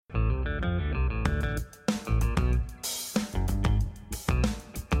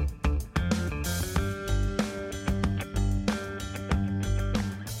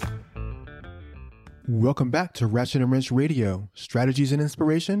Welcome back to Ratchet and Wrench Radio, strategies and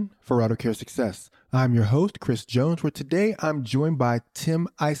inspiration for auto care success. I'm your host, Chris Jones, where today I'm joined by Tim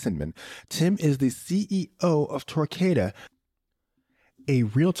Eisenmann. Tim is the CEO of Torqueda, a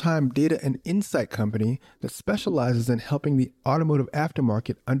real-time data and insight company that specializes in helping the automotive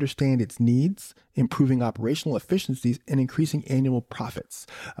aftermarket understand its needs, improving operational efficiencies, and increasing annual profits.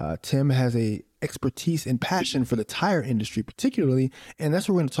 Tim has a expertise and passion for the tire industry particularly, and that's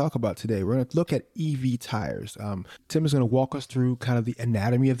what we're going to talk about today. We're going to look at EV tires. Tim is going to walk us through kind of the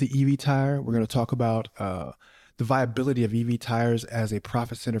anatomy of the EV tire. We're going to talk about the viability of EV tires as a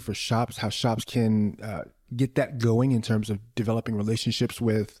profit center for shops, how shops can get that going in terms of developing relationships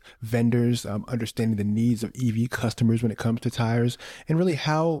with vendors, understanding the needs of EV customers when it comes to tires, and really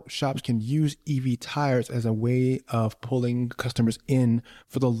how shops can use EV tires as a way of pulling customers in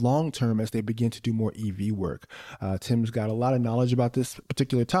for the long term as they begin to do more EV work. Tim's got a lot of knowledge about this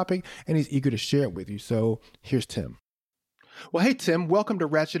particular topic, and he's eager to share it with you. So here's Tim. Well, hey, Tim, welcome to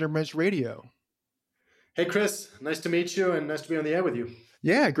Ratchet and Wrench Radio. Hey, Chris, nice to meet you and nice to be on the air with you.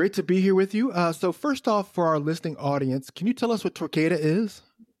 Yeah, great to be here with you. So first off, for our listening audience, can you tell us what Torqueda is?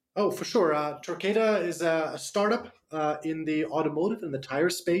 Oh, for sure. Torqueda is a startup in the automotive and the tire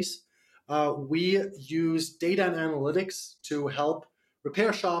space. We use data and analytics to help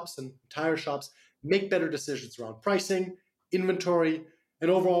repair shops and tire shops make better decisions around pricing, inventory, and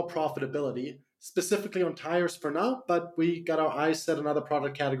overall profitability, specifically on tires for now, but we got our eyes set on other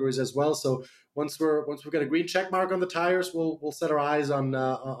product categories as well. So once we get a green check mark on the tires, we'll set our eyes on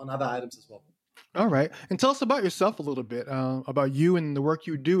other items as well. All right. And tell us about yourself a little bit, about you and the work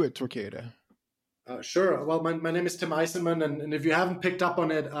you do at Torqueda. Sure. Well, my name is Tim Eisenmann, and if you haven't picked up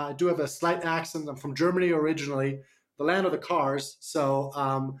on it, I do have a slight accent. I'm from Germany originally, the land of the cars. So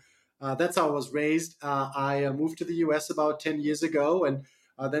that's how I was raised. I moved to the US about 10 years ago and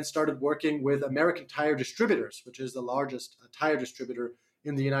then started working with American Tire Distributors, which is the largest tire distributor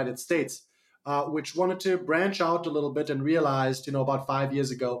in the United States, which wanted to branch out a little bit and realized, about 5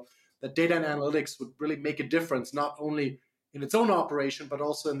 years ago that data and analytics would really make a difference, not only in its own operation, but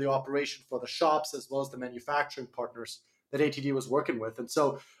also in the operation for the shops as well as the manufacturing partners that ATD was working with. And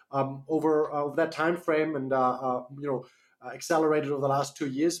so over that time frame and accelerated over the last 2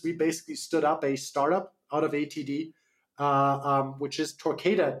 years, we basically stood up a startup out of ATD, which is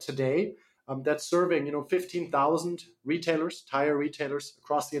Torqueda today, that's serving 15,000 retailers, tire retailers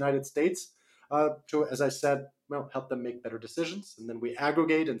across the United States, to, as I said, help them make better decisions. And then we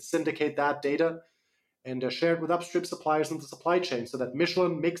aggregate and syndicate that data and share it with upstream suppliers in the supply chain so that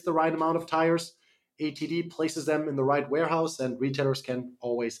Michelin makes the right amount of tires, ATD places them in the right warehouse, and retailers can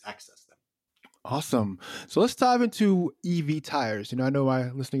always access them. Awesome. So let's dive into EV tires. I know my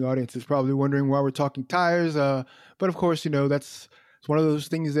listening audience is probably wondering why we're talking tires, but of course, it's one of those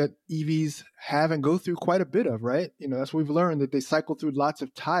things that EVs have and go through quite a bit of, right? That's what we've learned, that they cycle through lots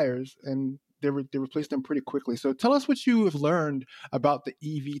of tires and they replace them pretty quickly. So tell us what you have learned about the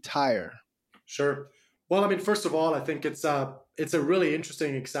EV tire. Sure. Well, first of all, I think it's a really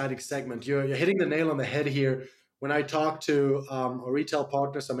interesting, exciting segment. You're hitting the nail on the head here. When I talk to our retail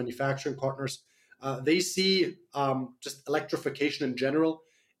partners, our manufacturing partners, they see just electrification in general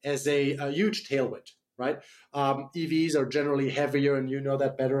as a huge tailwind, right? EVs are generally heavier, and you know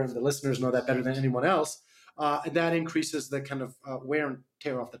that better, and the listeners know that better than anyone else. And that increases the kind of wear and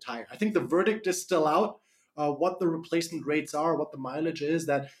tear of the tire. I think the verdict is still out. What the replacement rates are, what the mileage is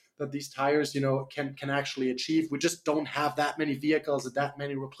that these tires, can actually achieve. We just don't have that many vehicles and that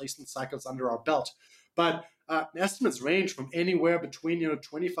many replacement cycles under our belt. But estimates range from anywhere between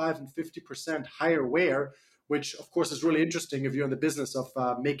 25 and 50% higher wear, which of course is really interesting if you're in the business of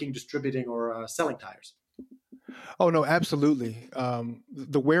making, distributing, or selling tires. Oh no, absolutely.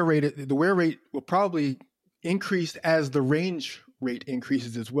 The wear rate will probably increase as the range rate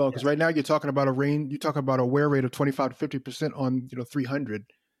increases as well. Because right now you're talking about a wear rate of 25 to 50% on 300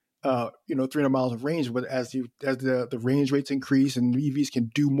 miles of range. But as the range rates increase and EVs can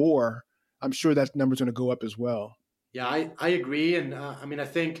do more, I'm sure that number's going to go up as well. Yeah, I agree. And I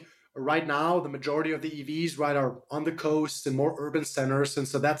think right now the majority of the EVs are on the coast and more urban centers. And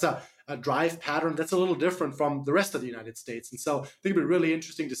so that's a drive pattern that's a little different from the rest of the United States. And so I think it'll be really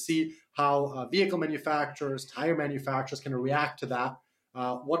interesting to see how vehicle manufacturers, tire manufacturers can react to that,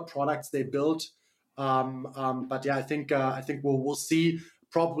 what products they build. But yeah, I think we'll see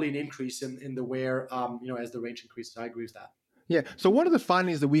probably an increase in the wear, as the range increases. I agree with that. Yeah. So one of the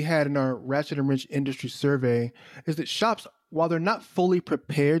findings that we had in our Ratchet and Wrench industry survey is that shops, while they're not fully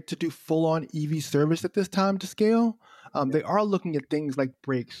prepared to do full-on EV service at this time to scale, they are looking at things like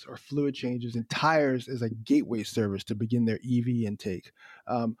brakes or fluid changes and tires as a gateway service to begin their EV intake.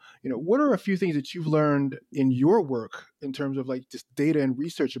 What are a few things that you've learned in your work in terms of like just data and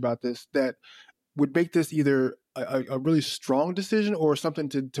research about this that would make this either a really strong decision or something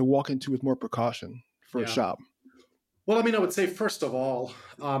to walk into with more precaution for a Yeah. shop? Well, I mean, I would say first of all,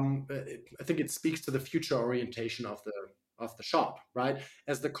 I think it speaks to the future orientation of the shop, right?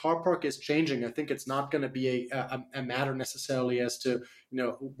 As the car park is changing, I think it's not going to be a matter necessarily as to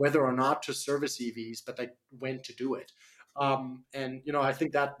whether or not to service EVs, but like when to do it. And I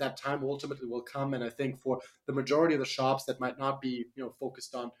think that time ultimately will come, and I think for the majority of the shops that might not be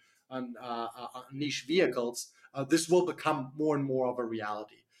focused on niche vehicles, this will become more and more of a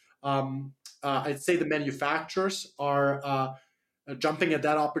reality. I'd say the manufacturers are jumping at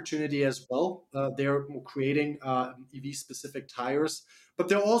that opportunity as well. They're creating EV-specific tires, but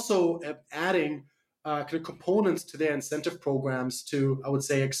they're also adding kind of components to their incentive programs to, I would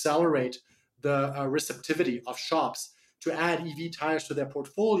say, accelerate the receptivity of shops to add EV tires to their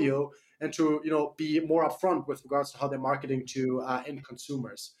portfolio and to be more upfront with regards to how they're marketing to end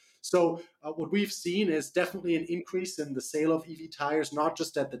consumers. So what we've seen is definitely an increase in the sale of EV tires, not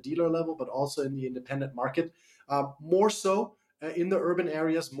just at the dealer level, but also in the independent market. More so in the urban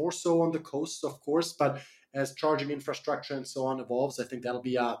areas, more so on the coasts, of course. But as charging infrastructure and so on evolves, I think that'll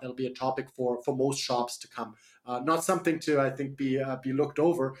be a topic for most shops to come. Not something to, I think, be looked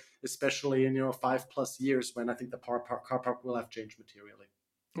over, especially in 5+ years when I think the car park will have changed materially.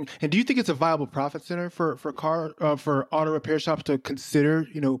 And do you think it's a viable profit center for auto repair shops to consider,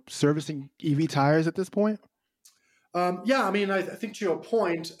 servicing EV tires at this point? Yeah, I mean, I think to your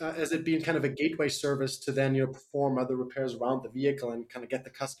point, as it being kind of a gateway service to then perform other repairs around the vehicle and kind of get the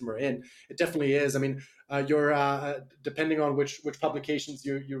customer in, it definitely is. I mean, you're depending on which publications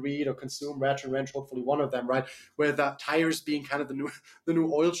you read or consume, Ratchet and Wrench, hopefully one of them, right? With tires being kind of the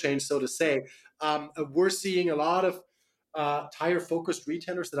new oil change, so to say. We're seeing a lot of tire-focused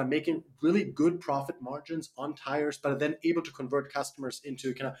retailers that are making really good profit margins on tires, but are then able to convert customers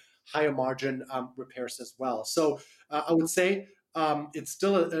into kind of higher margin repairs as well. So I would say it's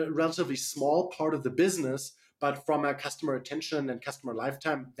still a relatively small part of the business, but from a customer retention and customer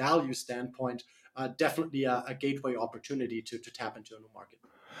lifetime value standpoint, definitely a gateway opportunity to tap into a new market.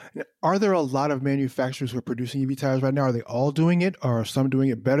 Are there a lot of manufacturers who are producing EV tires right now? Are they all doing it, or are some doing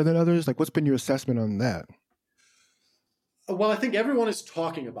it better than others? Like, what's been your assessment on that? Well, I think everyone is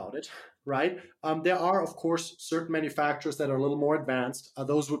talking about it, right? There are, of course, certain manufacturers that are a little more advanced.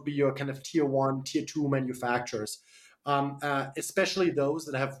 Those would be your kind of tier one, tier two manufacturers, especially those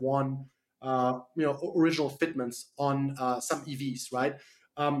that have won, original fitments on some EVs, right?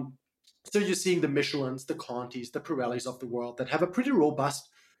 So you're seeing the Michelins, the Contis, the Pirellis of the world that have a pretty robust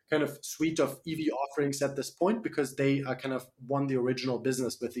kind of suite of EV offerings at this point because they kind of won the original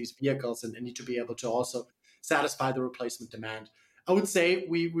business with these vehicles and need to be able to also satisfy the replacement demand. I would say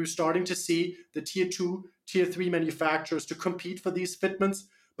we're starting to see the tier two, tier three manufacturers to compete for these fitments,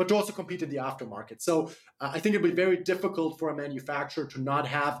 but to also compete in the aftermarket. So I think it'd be very difficult for a manufacturer to not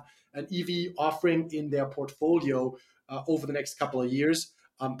have an EV offering in their portfolio over the next couple of years.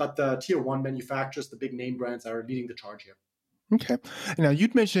 But the tier one manufacturers, the big name brands, are leading the charge here. Okay. Now,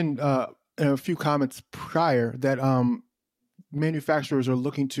 you'd mentioned in a few comments prior that manufacturers are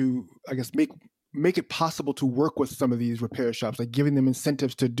looking to, I guess, make it possible to work with some of these repair shops, like giving them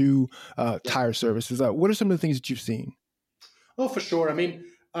incentives to do tire services. What are some of the things that you've seen? Oh, for sure. I mean,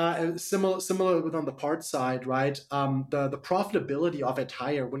 similar with on the parts side, right? The profitability of a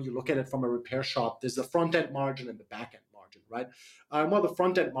tire, when you look at it from a repair shop, there's the front end margin and the back end margin, right? Well, the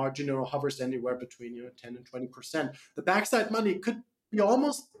front end margin, hovers anywhere between 10 and 20%. The backside money could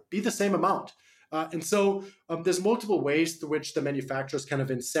almost be the same amount. And so there's multiple ways through which the manufacturers kind of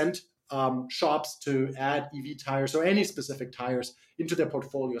incent shops to add EV tires or any specific tires into their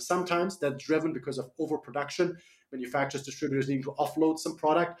portfolio. Sometimes that's driven because of overproduction, manufacturers, distributors needing to offload some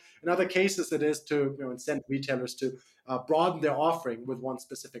product. In other cases, it is to incent retailers to broaden their offering with one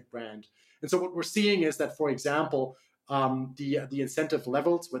specific brand. And so what we're seeing is that, for example, the incentive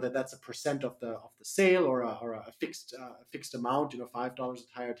levels, whether that's a percent of the sale or a fixed amount, $5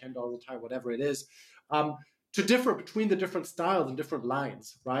 a tire, $10 a tire, whatever it is, to differ between the different styles and different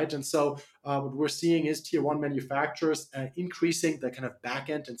lines, right? And so what we're seeing is tier one manufacturers increasing the kind of back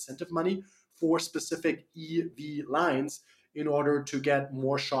end incentive money for specific EV lines in order to get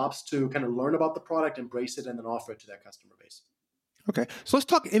more shops to kind of learn about the product, embrace it, and then offer it to their customer base. Okay. So let's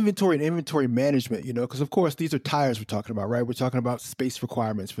talk inventory and inventory management, because of course these are tires we're talking about, right? We're talking about space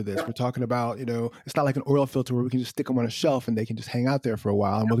requirements for this. We're Yep. talking about, it's not like an oil filter where we can just stick them on a shelf and they can just hang out there for a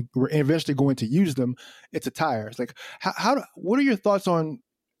while and we're eventually going to use them. It's a tire. It's like, what are your thoughts on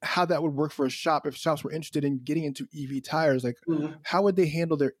how that would work for a shop if shops were interested in getting into EV tires? Like, Mhm. how would they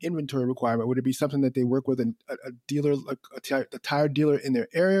handle their inventory requirement? Would it be something that they work with a dealer, like a tire dealer in their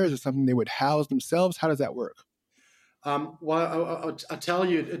area? Is it something they would house themselves? How does that work? I'll tell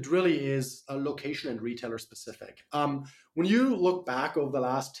you, it really is location and retailer specific. When you look back over the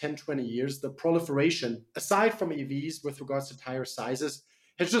last 10, 20 years, the proliferation, aside from EVs with regards to tire sizes,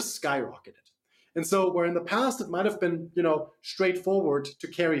 has just skyrocketed. And so where in the past it might have been, straightforward to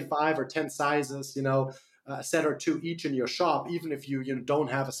carry 5 or 10 sizes, a set or two each in your shop, even if you don't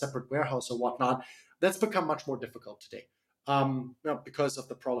have a separate warehouse or whatnot, that's become much more difficult today. Because of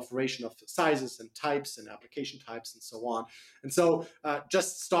the proliferation of sizes and types and application types and so on. And so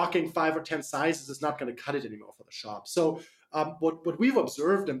just stocking 5 or 10 sizes is not going to cut it anymore for the shop. So what we've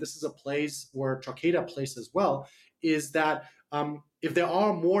observed, and this is a place where Takeda plays as well, is that if there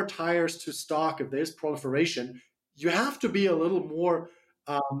are more tires to stock, if there's proliferation, you have to be a little more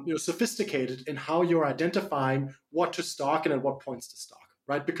sophisticated in how you're identifying what to stock and at what points to stock.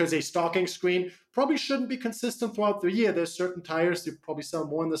 Right? Because a stocking screen probably shouldn't be consistent throughout the year. There's certain tires you probably sell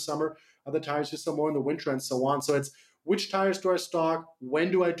more in the summer, other tires you sell more in the winter, and so on. So it's which tires do I stock,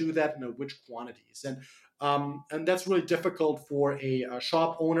 when do I do that, and at which quantities. And that's really difficult for a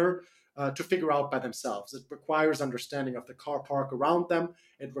shop owner to figure out by themselves. It requires understanding of the car park around them.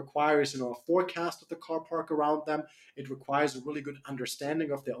 It requires a forecast of the car park around them. It requires a really good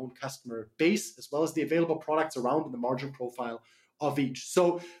understanding of their own customer base, as well as the available products around and the margin profile of each.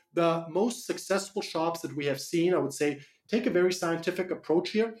 So the most successful shops that we have seen, I would say, take a very scientific approach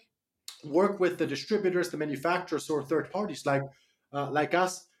here, work with the distributors, the manufacturers, or third parties like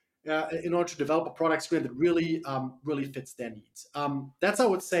us, in order to develop a product screen that really fits their needs. That's, I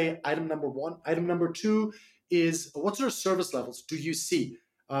would say, item number one. Item number two is what sort of service levels do you see,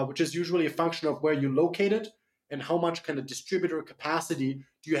 which is usually a function of where you're located and how much kind of distributor capacity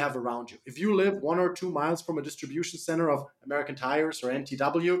do you have around you. If you live 1 or 2 miles from a distribution center of American Tires or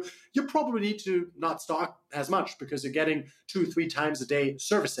NTW, you probably need to not stock as much because you're getting 2, 3 times a day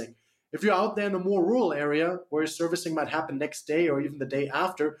servicing. If you're out there in a more rural area where servicing might happen next day or even the day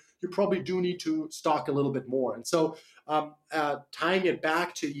after, you probably do need to stock a little bit more. And so tying it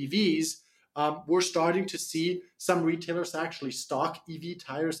back to EVs, we're starting to see some retailers actually stock EV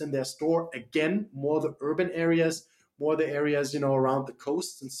tires in their store. Again, more the urban areas, more the areas around the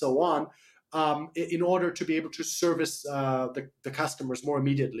coasts and so on, in order to be able to service the customers more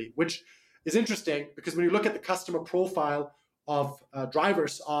immediately, which is interesting because when you look at the customer profile of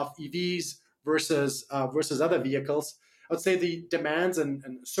drivers of EVs versus other vehicles, I would say the demands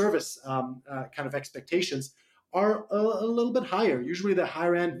and service kind of expectations are a little bit higher. Usually, the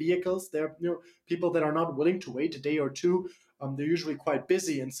higher end vehicles, they're people that are not willing to wait a day or two. They're usually quite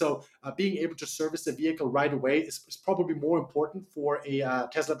busy, and so being able to service a vehicle right away is probably more important for a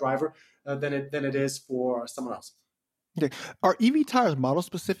Tesla driver than it is for someone else. Okay. Are EV tires model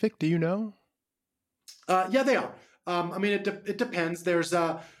specific? Do you know? Yeah, they are. I mean, it depends. There's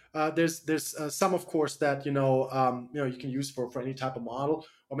some, of course, that you can use for any type of model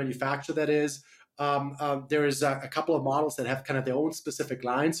or manufacturer that is. There is a couple of models that have kind of their own specific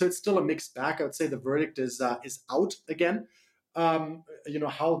line, so it's still a mixed bag. I would say the verdict is out again.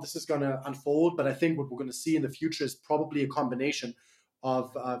 How this is going to unfold, but I think what we're going to see in the future is probably a combination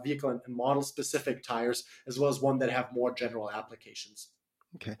of vehicle and model specific tires, as well as one that have more general applications.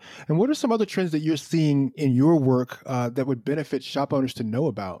 Okay. And what are some other trends that you're seeing in your work that would benefit shop owners to know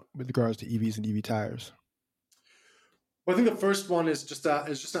about with regards to EVs and EV tires? Well, I think the first one is just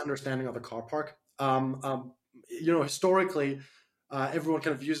an understanding of the car park. Historically, everyone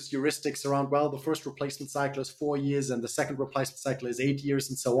kind of uses heuristics around, well, the first replacement cycle is 4 years and the second replacement cycle is 8 years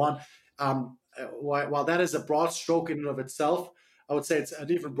and so on. While that is a broad stroke in and of itself, I would say it's an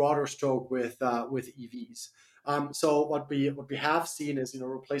even broader stroke with EVs. So what we have seen is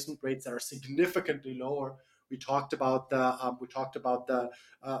replacement rates that are significantly lower. We talked about the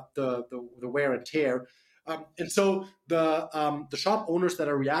wear and tear. And so the shop owners that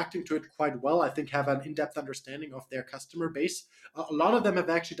are reacting to it quite well, I think, have an in-depth understanding of their customer base. A lot of them have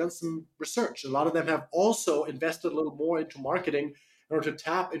actually done some research. A lot of them have also invested a little more into marketing in order to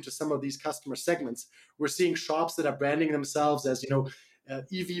tap into some of these customer segments. We're seeing shops that are branding themselves as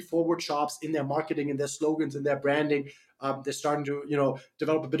EV forward shops in their marketing, in their slogans, in their branding. They're starting to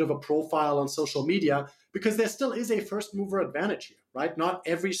develop a bit of a profile on social media because there still is a first mover advantage here. right? Not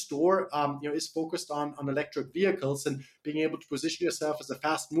every store, is focused on electric vehicles, and being able to position yourself as a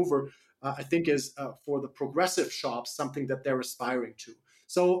fast mover, I think is for the progressive shops something that they're aspiring to.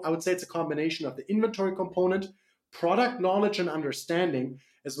 So I would say it's a combination of the inventory component, product knowledge and understanding,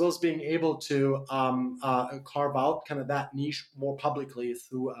 as well as being able to carve out kind of that niche more publicly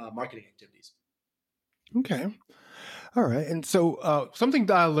through marketing activities. Okay. All right. And so something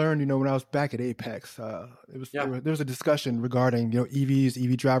that I learned, when I was back at Apex, Yeah. there was a discussion regarding, EVs,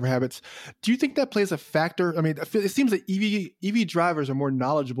 EV driver habits. Do you think that plays a factor? I mean, it seems that EV drivers are more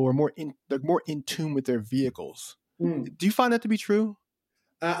knowledgeable or they're more in tune with their vehicles. Mm. Do you find that to be true?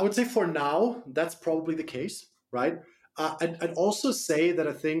 I would say for now, that's probably the case, right? I'd also say that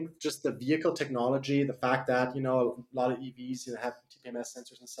I think just the vehicle technology, the fact that a lot of EVs have TPMS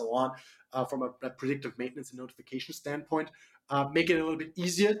sensors and so on, from a predictive maintenance and notification standpoint, make it a little bit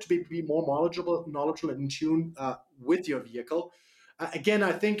easier to be more knowledgeable and in tune with your vehicle. Again,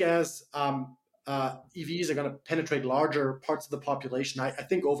 I think as EVs are going to penetrate larger parts of the population, I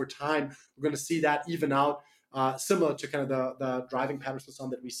think over time we're going to see that even out. Similar to kind of the driving patterns and so on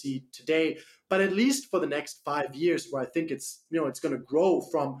that we see today, but at least for the next 5 years, where I think it's going to grow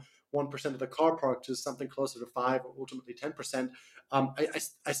from 1% of the car park to something closer to 5 or ultimately 10%.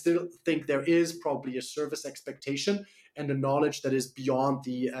 I still think there is probably a service expectation and a knowledge that is beyond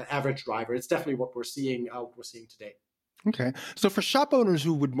the average driver. It's definitely what we're seeing today. Okay. So for shop owners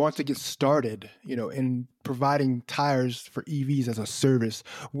who would want to get started, in providing tires for EVs as a service,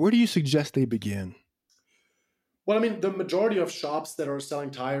 where do you suggest they begin? Well, I mean, the majority of shops that are selling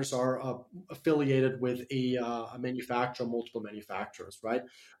tires are affiliated with a manufacturer, multiple manufacturers, right?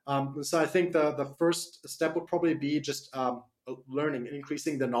 So I think the first step would probably be just learning and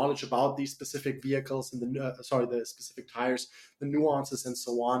increasing the knowledge about these specific vehicles and the specific tires, the nuances, and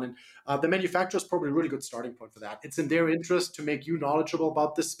so on. And the manufacturer is probably a really good starting point for that. It's in their interest to make you knowledgeable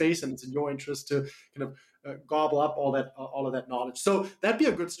about this space, and it's in your interest to kind of gobble up all of that knowledge. So that'd be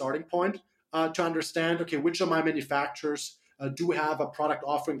a good starting point. To understand, okay, which of my manufacturers do have a product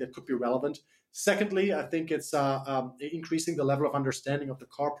offering that could be relevant. Secondly, I think it's increasing the level of understanding of the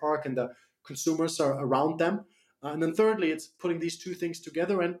car park and the consumers around them. And then thirdly, it's putting these two things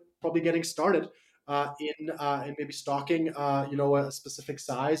together and probably getting started in maybe stocking, a specific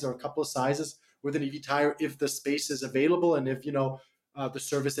size or a couple of sizes with an EV tire if the space is available and if the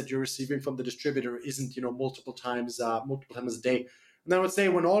service that you're receiving from the distributor isn't multiple times a day. And I would say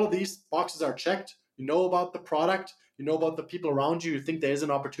when all of these boxes are checked, you know about the product, you know about the people around you, you think there is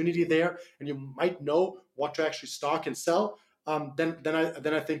an opportunity there, and you might know what to actually stock and sell. Then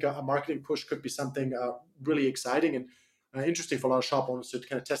I think a marketing push could be something really exciting and interesting for a lot of shop owners to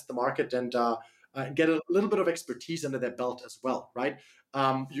kind of test the market and get a little bit of expertise under their belt as well, right?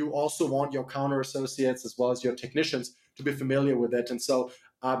 You also want your counter associates as well as your technicians to be familiar with it, and so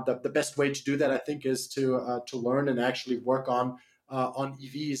the best way to do that, I think, is to learn and actually work on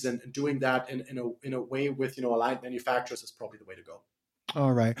EVs, and doing that in a way with aligned manufacturers is probably the way to go.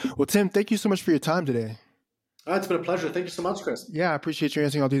 All right. Well, Tim, thank you so much for your time today. It's been a pleasure. Thank you so much, Chris. Yeah, I appreciate you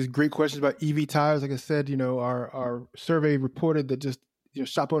answering all these great questions about EV tires. Like I said, our survey reported that just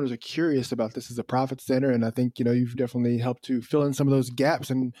shop owners are curious about this as a profit center, and I think you've definitely helped to fill in some of those gaps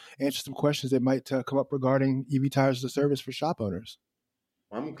and answer some questions that might come up regarding EV tires as a service for shop owners.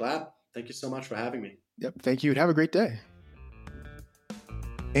 I'm glad. Thank you so much for having me. Yep. Thank you, and have a great day.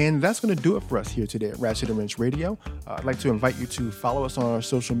 And that's going to do it for us here today at Ratchet and Wrench Radio. I'd like to invite you to follow us on our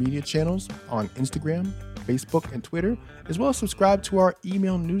social media channels on Instagram, Facebook, and Twitter, as well as subscribe to our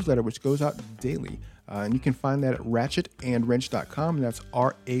email newsletter, which goes out daily. And you can find that at ratchetandwrench.com. And that's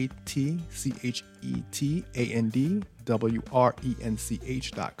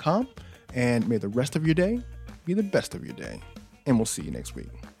ratchetandwrench.com. And may the rest of your day be the best of your day. And we'll see you next week.